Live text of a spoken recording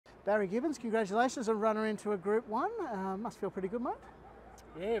Barry Gibbons, congratulations on runner into a Group 1. Must feel pretty good, mate.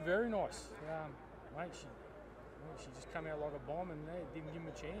 Yeah, very nice. Mate, she just come out like a bomb and didn't give him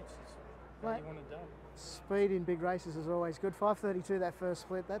a chance. It's what you want it done. Speed in big races is always good. 5:32 that first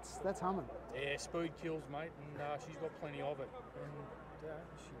split, that's humming. Yeah, speed kills, mate, and she's got plenty of it. And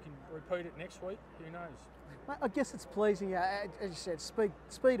she can repeat it next week, who knows? Mate, I guess it's pleasing, as you said,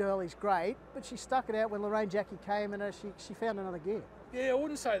 speed early is great, but she stuck it out when Lorraine Jackie came and she found another gear. Yeah, I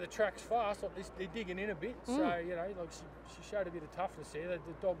wouldn't say the track's fast. Like they're digging in a bit, so you know, like she showed a bit of toughness there. The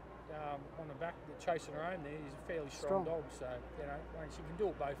dog on the back chasing her own there, he's a fairly strong dog, so you know, she can do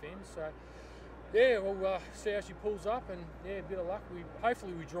it both ends. So yeah, we'll see how she pulls up, and yeah, a bit of luck.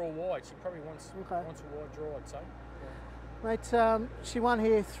 Hopefully we draw wide. She probably wants a wide draw, I'd say. Yeah. Mate, she won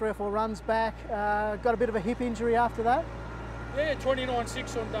here 3 or 4 runs back. Got a bit of a hip injury after that. Yeah,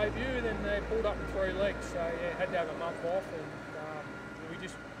 29.6 on debut, then they pulled up in 3 legs, so yeah, had to have a month off, and we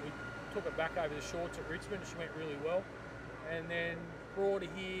took her back over the shorts at Richmond. She went really well, and then brought her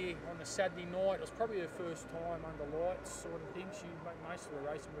here on the Saturday night. It was probably her first time under lights, sort of thing. She most of the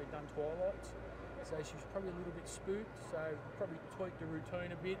racing we'd done twilights, so she was probably a little bit spooked. So probably tweaked the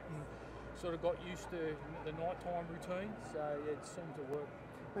routine a bit and sort of got used to the nighttime routine. So yeah, it seemed to work.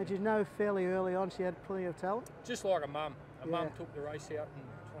 Mate, you know fairly early on she had plenty of talent. Just like a mum. Her mum took the race out in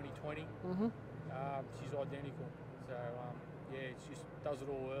 2020. She's identical. So yeah, she just does it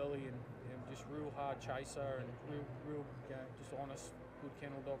all early and just real hard chaser and real just honest, good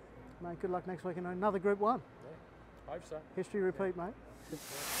kennel dog. Mate, good luck next week in another Group 1. Yeah, hope so. History repeat, mate.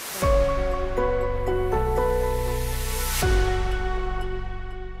 Yeah.